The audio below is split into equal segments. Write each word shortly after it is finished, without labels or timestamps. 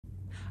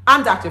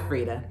I'm Dr.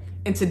 Frita,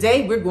 and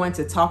today we're going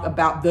to talk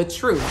about the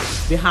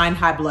truth behind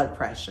high blood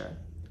pressure.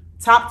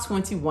 Top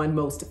 21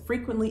 most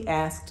frequently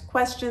asked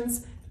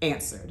questions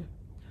answered.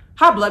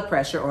 High blood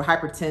pressure or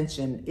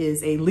hypertension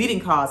is a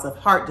leading cause of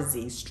heart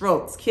disease,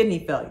 strokes,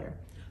 kidney failure.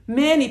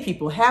 Many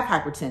people have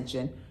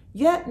hypertension,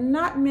 yet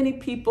not many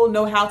people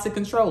know how to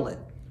control it.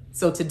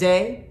 So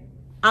today,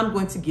 I'm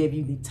going to give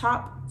you the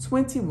top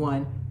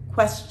 21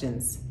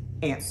 questions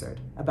answered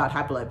about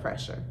high blood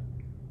pressure.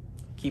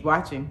 Keep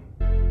watching.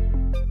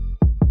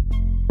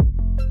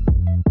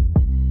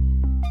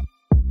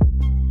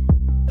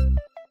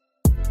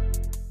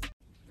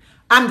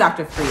 I'm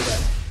Dr.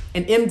 Frita,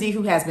 an MD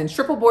who has been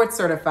triple board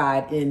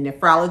certified in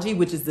nephrology,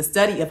 which is the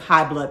study of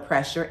high blood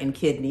pressure in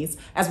kidneys,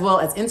 as well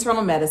as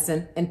internal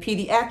medicine and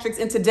pediatrics.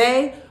 And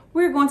today,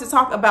 we're going to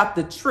talk about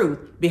the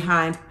truth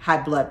behind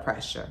high blood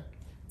pressure.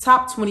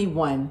 Top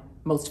 21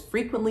 most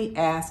frequently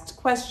asked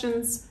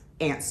questions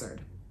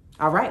answered.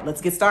 All right, let's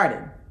get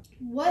started.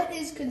 What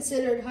is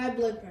considered high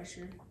blood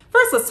pressure?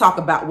 First, let's talk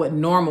about what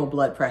normal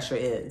blood pressure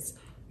is.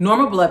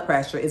 Normal blood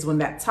pressure is when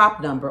that top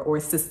number or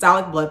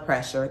systolic blood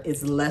pressure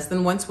is less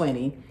than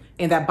 120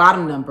 and that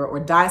bottom number or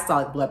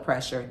diastolic blood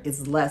pressure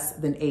is less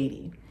than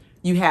 80.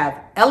 You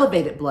have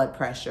elevated blood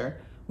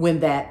pressure when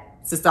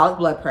that systolic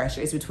blood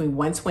pressure is between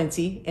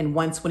 120 and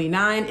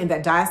 129 and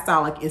that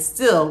diastolic is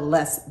still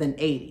less than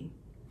 80.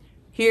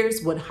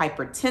 Here's what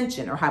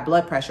hypertension or high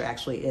blood pressure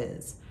actually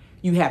is.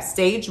 You have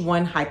stage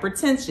 1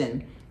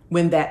 hypertension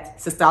when that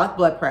systolic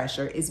blood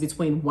pressure is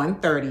between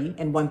 130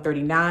 and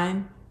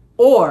 139,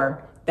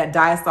 or that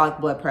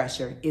diastolic blood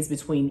pressure is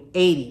between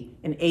 80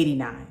 and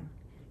 89.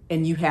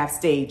 And you have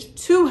stage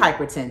 2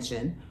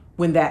 hypertension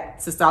when that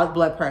systolic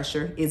blood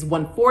pressure is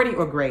 140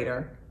 or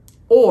greater,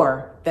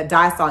 or that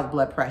diastolic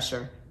blood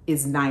pressure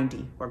is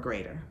 90 or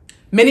greater.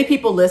 Many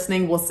people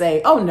listening will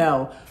say, oh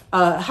no,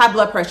 high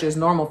blood pressure is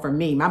normal for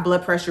me. My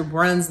blood pressure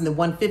runs in the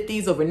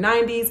 150s over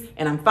 90s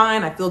and I'm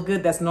fine, I feel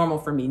good, that's normal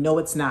for me. No,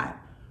 it's not.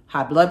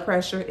 High blood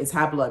pressure is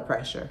high blood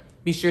pressure.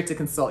 Be sure to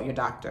consult your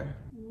doctor.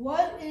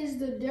 What is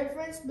the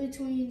difference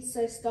between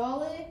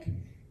systolic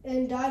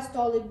and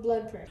diastolic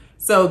blood pressure?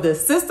 So the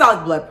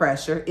systolic blood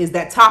pressure is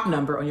that top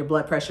number on your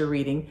blood pressure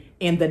reading,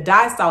 and the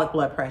diastolic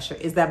blood pressure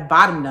is that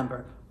bottom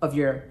number of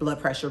your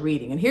blood pressure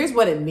reading. And here's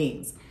what it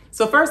means.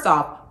 So first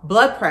off,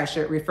 blood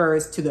pressure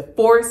refers to the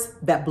force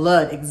that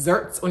blood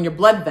exerts on your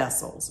blood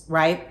vessels,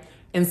 right?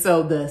 And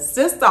so the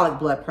systolic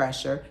blood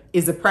pressure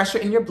is the pressure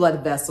in your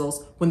blood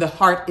vessels when the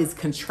heart is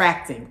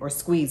contracting or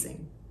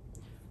squeezing.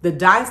 The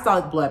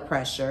diastolic blood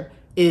pressure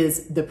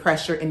is the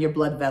pressure in your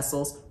blood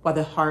vessels while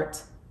the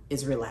heart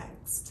is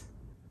relaxed.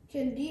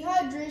 Can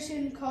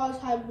dehydration cause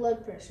high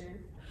blood pressure?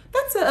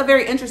 That's a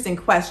very interesting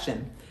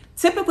question.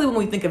 Typically, when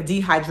we think of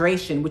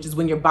dehydration, which is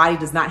when your body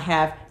does not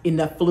have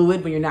enough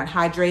fluid, when you're not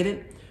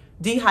hydrated,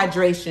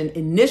 dehydration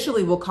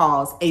initially will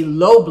cause a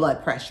low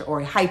blood pressure or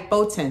a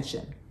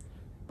hypotension.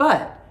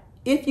 But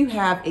if you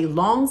have a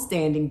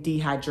long-standing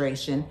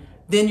dehydration,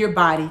 then your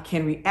body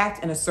can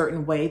react in a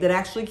certain way that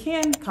actually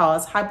can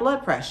cause high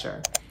blood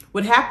pressure.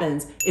 What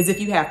happens is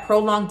if you have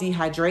prolonged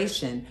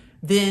dehydration,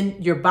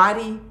 then your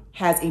body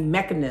has a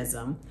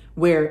mechanism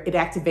where it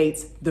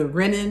activates the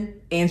renin,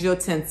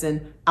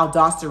 angiotensin,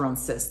 aldosterone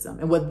system.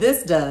 And what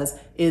this does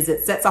is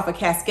it sets off a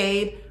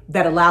cascade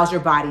that allows your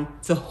body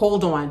to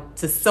hold on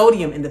to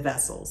sodium in the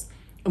vessels.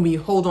 And when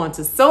you hold on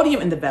to sodium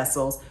in the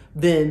vessels,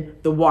 then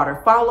the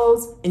water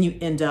follows and you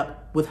end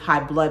up with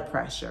high blood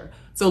pressure.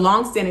 So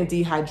long-standing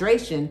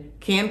dehydration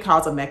can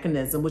cause a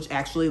mechanism which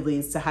actually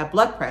leads to high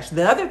blood pressure.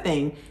 The other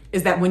thing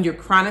is that when you're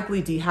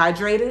chronically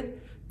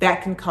dehydrated,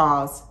 that can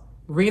cause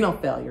renal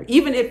failure.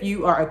 Even if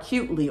you are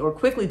acutely or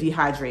quickly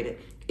dehydrated,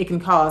 it can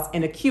cause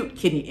an acute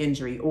kidney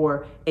injury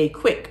or a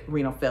quick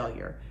renal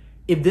failure.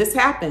 If this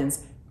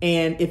happens,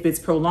 and if it's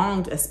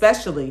prolonged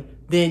especially,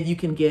 then you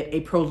can get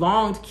a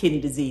prolonged kidney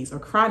disease or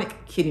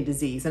chronic kidney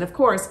disease. And of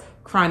course,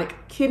 chronic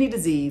kidney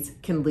disease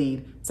can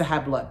lead to high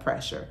blood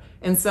pressure.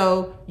 And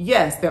so,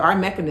 yes, there are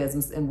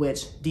mechanisms in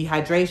which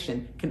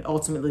dehydration can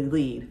ultimately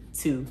lead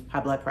to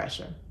high blood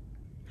pressure.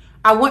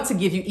 I want to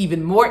give you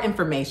even more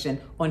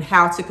information on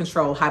how to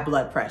control high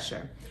blood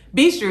pressure.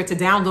 Be sure to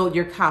download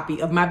your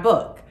copy of my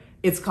book.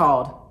 It's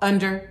called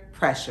Under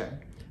Pressure.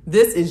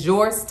 This is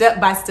your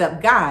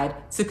step-by-step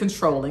guide to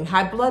controlling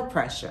high blood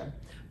pressure.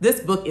 This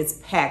book is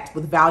packed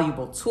with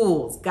valuable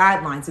tools,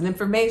 guidelines, and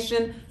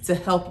information to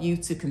help you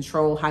to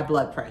control high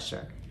blood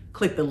pressure.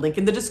 Click the link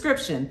in the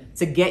description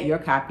to get your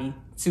copy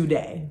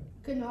today.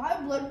 Can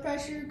high blood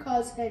pressure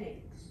cause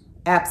headaches?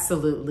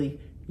 Absolutely,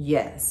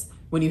 yes.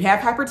 When you have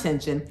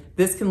hypertension,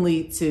 this can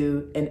lead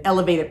to an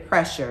elevated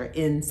pressure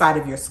inside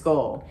of your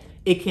skull.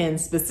 It can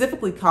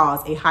specifically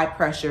cause a high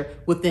pressure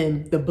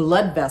within the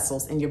blood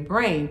vessels in your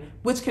brain,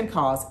 which can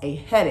cause a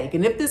headache.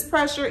 And if this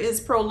pressure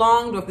is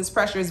prolonged or if this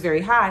pressure is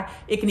very high,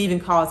 it can even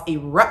cause a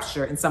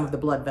rupture in some of the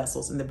blood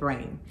vessels in the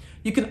brain.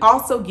 You can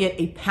also get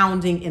a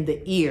pounding in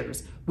the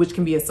ears, which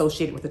can be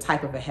associated with a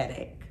type of a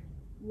headache.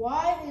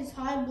 Why is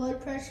high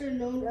blood pressure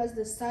known as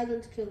the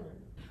silent killer?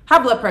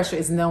 High blood pressure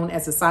is known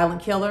as a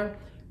silent killer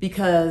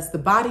because the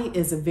body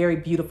is a very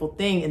beautiful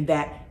thing in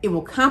that it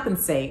will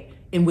compensate.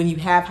 And when you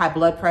have high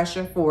blood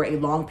pressure for a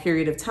long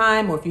period of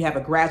time, or if you have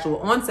a gradual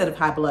onset of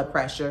high blood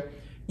pressure,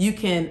 you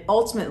can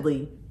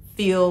ultimately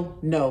feel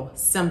no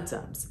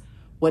symptoms.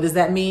 What does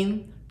that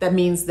mean? That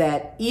means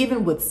that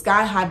even with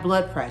sky-high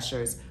blood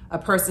pressures, a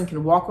person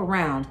can walk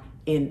around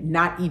and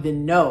not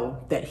even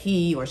know that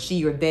he or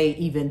she or they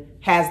even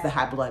has the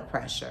high blood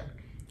pressure.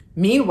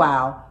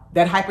 Meanwhile,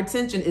 that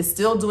hypertension is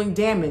still doing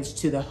damage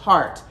to the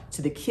heart,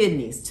 to the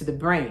kidneys, to the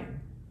brain.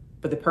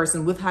 But the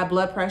person with high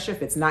blood pressure,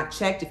 if it's not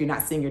checked, if you're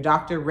not seeing your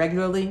doctor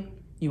regularly,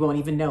 you won't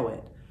even know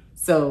it.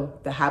 So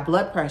the high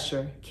blood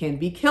pressure can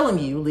be killing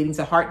you, leading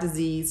to heart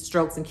disease,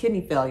 strokes, and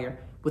kidney failure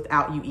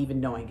without you even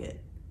knowing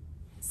it.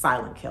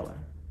 Silent killer.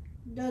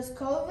 Does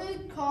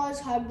COVID cause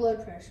high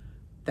blood pressure?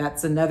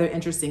 That's another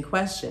interesting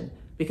question,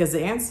 because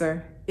the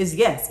answer is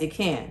yes, it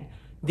can.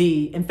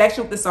 The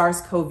infection with the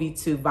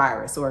SARS-CoV-2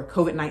 virus, or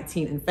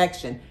COVID-19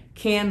 infection,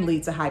 can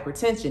lead to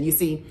hypertension. You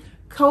see,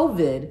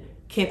 COVID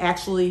can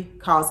actually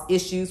cause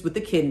issues with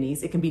the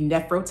kidneys. It can be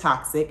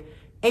nephrotoxic,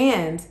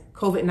 and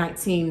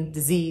COVID-19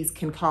 disease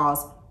can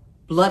cause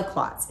blood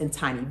clots in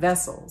tiny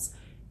vessels.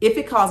 If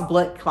it causes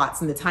blood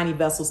clots in the tiny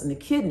vessels in the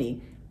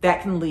kidney,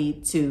 that can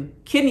lead to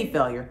kidney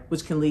failure,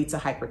 which can lead to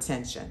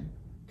hypertension.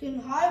 Can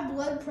high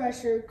blood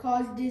pressure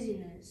cause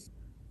dizziness?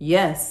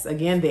 Yes,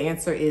 again, the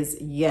answer is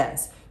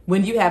yes.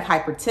 When you have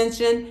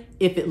hypertension,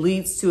 if it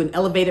leads to an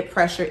elevated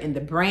pressure in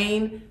the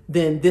brain,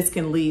 then this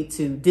can lead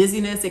to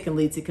dizziness, it can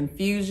lead to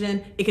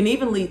confusion, it can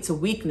even lead to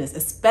weakness,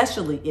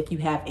 especially if you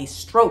have a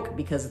stroke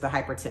because of the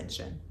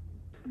hypertension.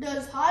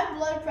 Does high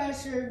blood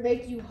pressure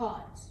make you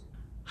hot?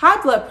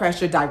 High blood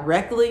pressure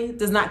directly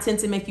does not tend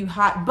to make you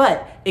hot,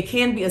 but it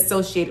can be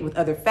associated with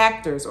other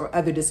factors or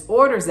other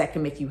disorders that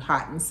can make you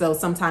hot. And so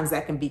sometimes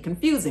that can be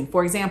confusing.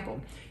 For example,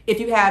 if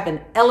you have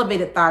an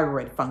elevated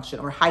thyroid function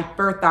or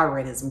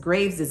hyperthyroidism,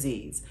 Graves'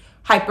 disease,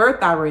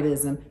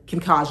 hyperthyroidism can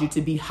cause you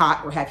to be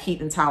hot or have heat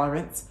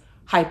intolerance.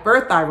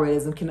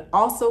 Hyperthyroidism can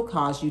also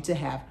cause you to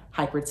have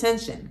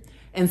hypertension.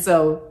 And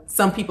so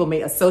some people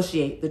may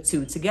associate the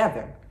two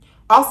together.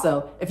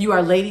 Also, if you are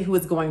a lady who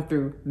is going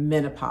through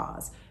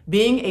menopause,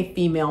 being a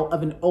female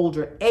of an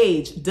older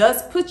age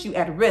does put you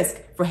at risk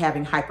for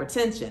having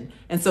hypertension.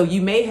 And so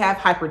you may have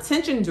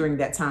hypertension during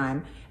that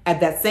time. At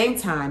that same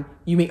time,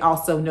 you may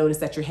also notice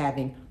that you're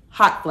having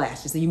hot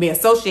flashes, and you may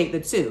associate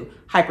the two,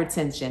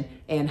 hypertension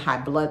and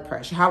high blood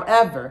pressure.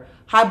 However,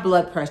 high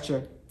blood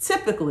pressure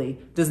typically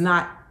does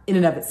not in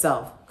and of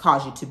itself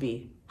cause you to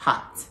be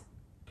hot.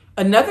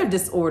 Another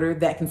disorder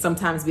that can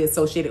sometimes be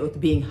associated with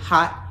being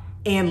hot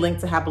and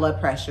linked to high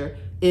blood pressure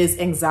is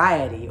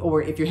anxiety,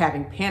 or if you're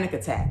having panic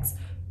attacks.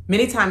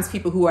 Many times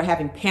people who are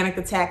having panic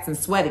attacks and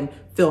sweating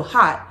feel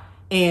hot,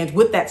 and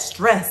with that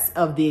stress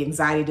of the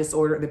anxiety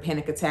disorder or the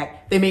panic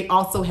attack, they may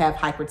also have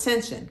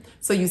hypertension.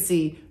 So you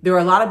see, there are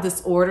a lot of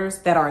disorders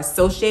that are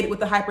associated with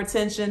the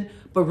hypertension,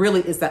 but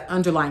really it's that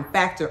underlying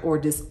factor or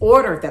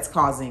disorder that's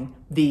causing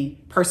the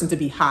person to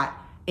be hot,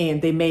 and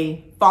they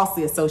may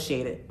falsely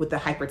associate it with the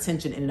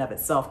hypertension in and of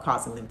itself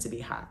causing them to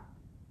be hot.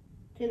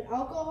 Can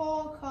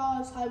alcohol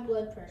cause high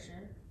blood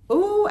pressure?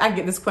 Ooh, I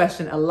get this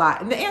question a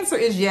lot. And the answer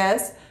is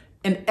yes.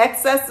 An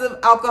excessive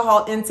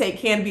alcohol intake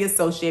can be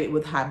associated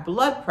with high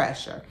blood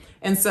pressure.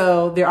 And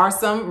so there are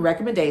some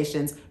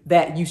recommendations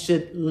that you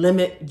should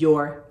limit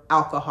your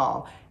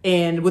alcohol.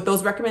 And with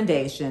those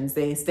recommendations,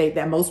 they state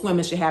that most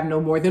women should have no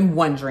more than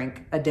 1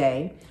 drink a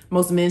day.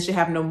 Most men should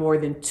have no more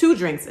than 2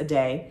 drinks a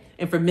day.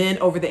 And for men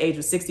over the age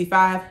of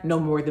 65, no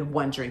more than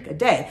 1 drink a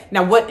day.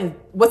 Now,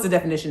 what's the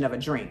definition of a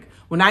drink?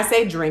 When I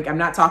say drink, I'm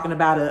not talking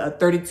about a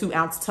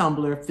 32-ounce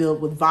tumbler filled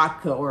with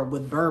vodka or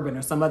with bourbon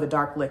or some other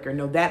dark liquor.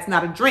 No, that's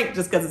not a drink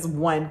just because it's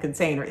 1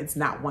 container. It's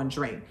not 1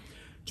 drink.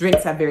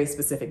 Drinks have very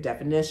specific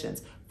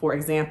definitions. For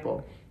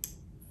example,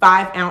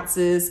 5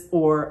 ounces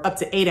or up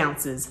to 8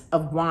 ounces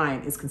of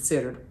wine is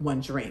considered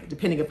 1 drink,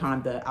 depending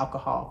upon the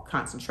alcohol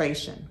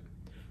concentration.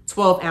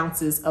 12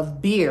 ounces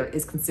of beer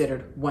is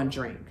considered 1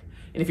 drink.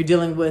 And if you're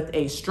dealing with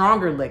a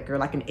stronger liquor,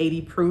 like an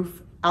 80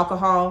 proof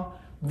alcohol,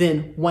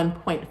 then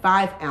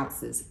 1.5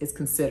 ounces is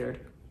considered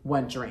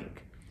 1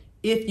 drink.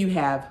 If you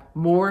have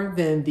more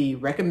than the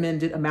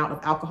recommended amount of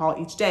alcohol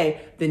each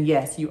day, then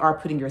yes, you are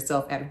putting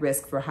yourself at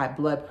risk for high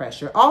blood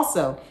pressure.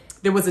 Also,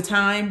 there was a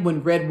time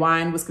when red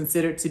wine was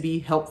considered to be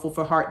helpful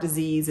for heart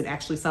disease and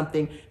actually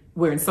something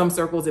where in some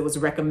circles it was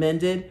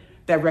recommended.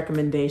 That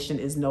recommendation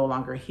is no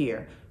longer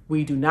here.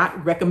 We do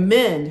not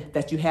recommend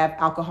that you have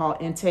alcohol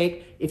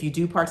intake. If you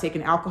do partake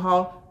in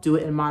alcohol, do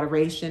it in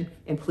moderation,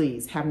 and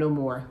please have no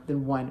more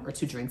than 1 or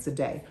 2 drinks a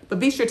day. But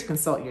be sure to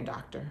consult your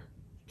doctor.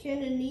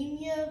 Can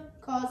anemia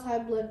cause high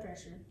blood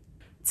pressure?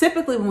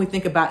 Typically, when we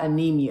think about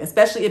anemia,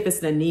 especially if it's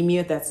an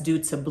anemia that's due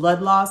to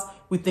blood loss,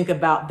 we think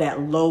about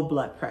that low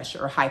blood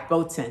pressure or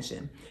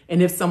hypotension.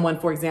 And if someone,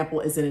 for example,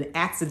 is in an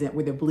accident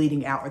where they're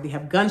bleeding out or they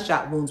have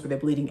gunshot wounds where they're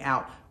bleeding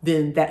out,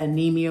 then that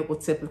anemia will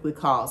typically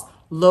cause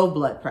low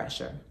blood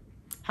pressure.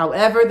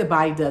 However, the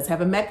body does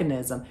have a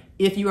mechanism.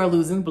 If you are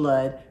losing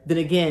blood, then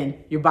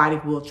again, your body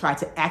will try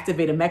to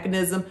activate a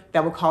mechanism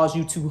that will cause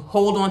you to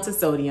hold on to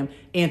sodium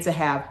and to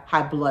have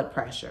high blood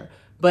pressure.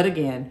 But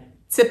again,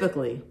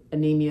 typically,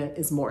 anemia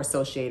is more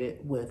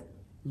associated with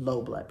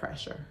low blood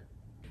pressure.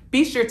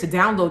 Be sure to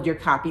download your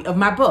copy of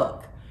my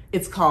book.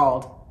 It's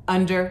called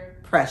Under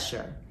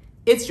Pressure.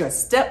 It's your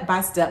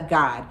step-by-step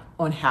guide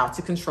on how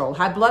to control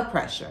high blood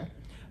pressure.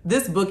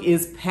 This book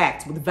is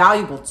packed with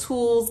valuable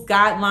tools,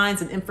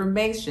 guidelines, and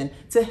information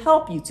to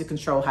help you to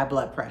control high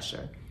blood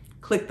pressure.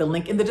 Click the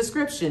link in the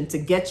description to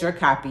get your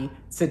copy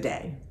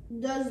today.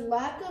 Does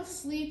lack of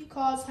sleep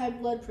cause high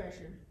blood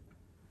pressure?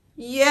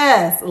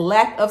 Yes,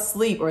 lack of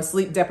sleep or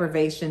sleep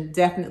deprivation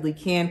definitely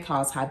can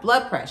cause high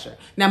blood pressure.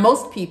 Now,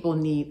 most people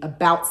need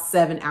about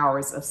 7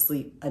 hours of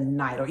sleep a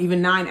night, or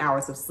even 9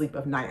 hours of sleep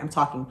a night. I'm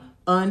talking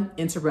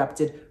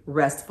uninterrupted,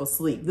 restful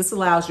sleep. This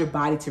allows your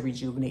body to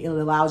rejuvenate. It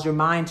allows your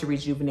mind to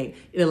rejuvenate.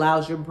 It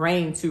allows your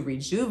brain to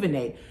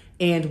rejuvenate.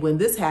 And when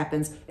this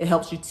happens, it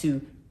helps you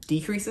to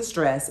decrease the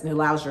stress and it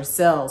allows your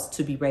cells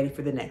to be ready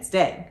for the next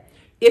day.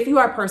 If you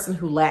are a person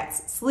who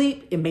lacks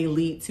sleep, it may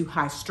lead to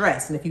high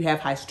stress. And if you have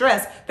high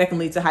stress, that can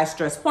lead to high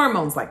stress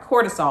hormones like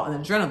cortisol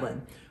and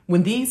adrenaline.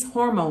 When these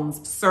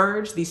hormones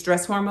surge, these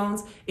stress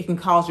hormones, it can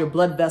cause your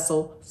blood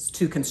vessels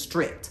to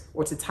constrict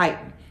or to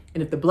tighten.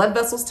 And if the blood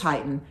vessels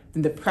tighten,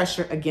 then the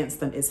pressure against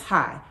them is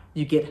high.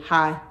 You get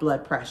high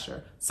blood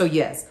pressure. So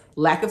yes,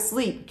 lack of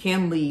sleep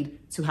can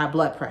lead to high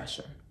blood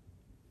pressure.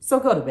 So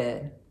go to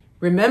bed.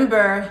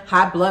 Remember,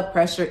 high blood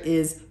pressure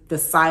is the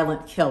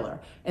silent killer.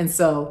 And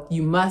so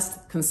you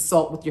must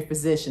consult with your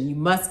physician. You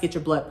must get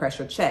your blood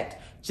pressure checked.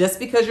 Just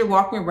because you're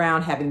walking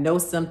around having no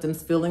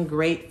symptoms, feeling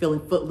great, feeling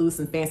footloose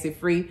and fancy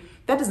free,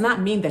 that does not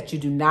mean that you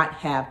do not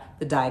have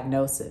the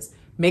diagnosis.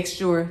 Make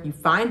sure you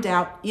find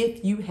out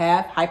if you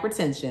have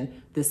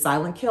hypertension, the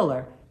silent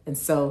killer, and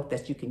so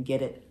that you can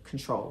get it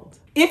controlled.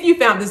 If you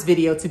found this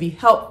video to be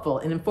helpful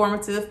and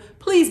informative,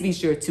 please be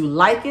sure to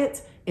like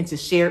it and to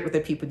share it with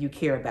the people you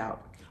care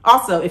about.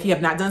 Also, if you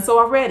have not done so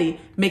already,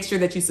 make sure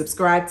that you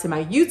subscribe to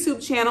my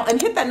YouTube channel and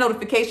hit that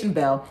notification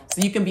bell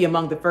so you can be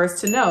among the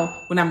first to know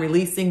when I'm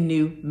releasing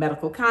new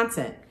medical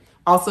content.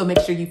 Also, make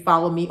sure you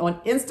follow me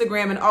on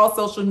Instagram and all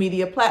social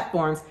media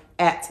platforms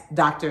at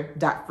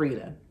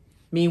Dr.Frita.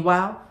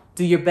 Meanwhile,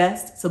 do your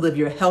best to live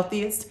your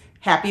healthiest,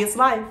 happiest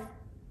life.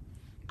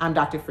 I'm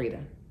Dr.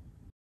 Frita.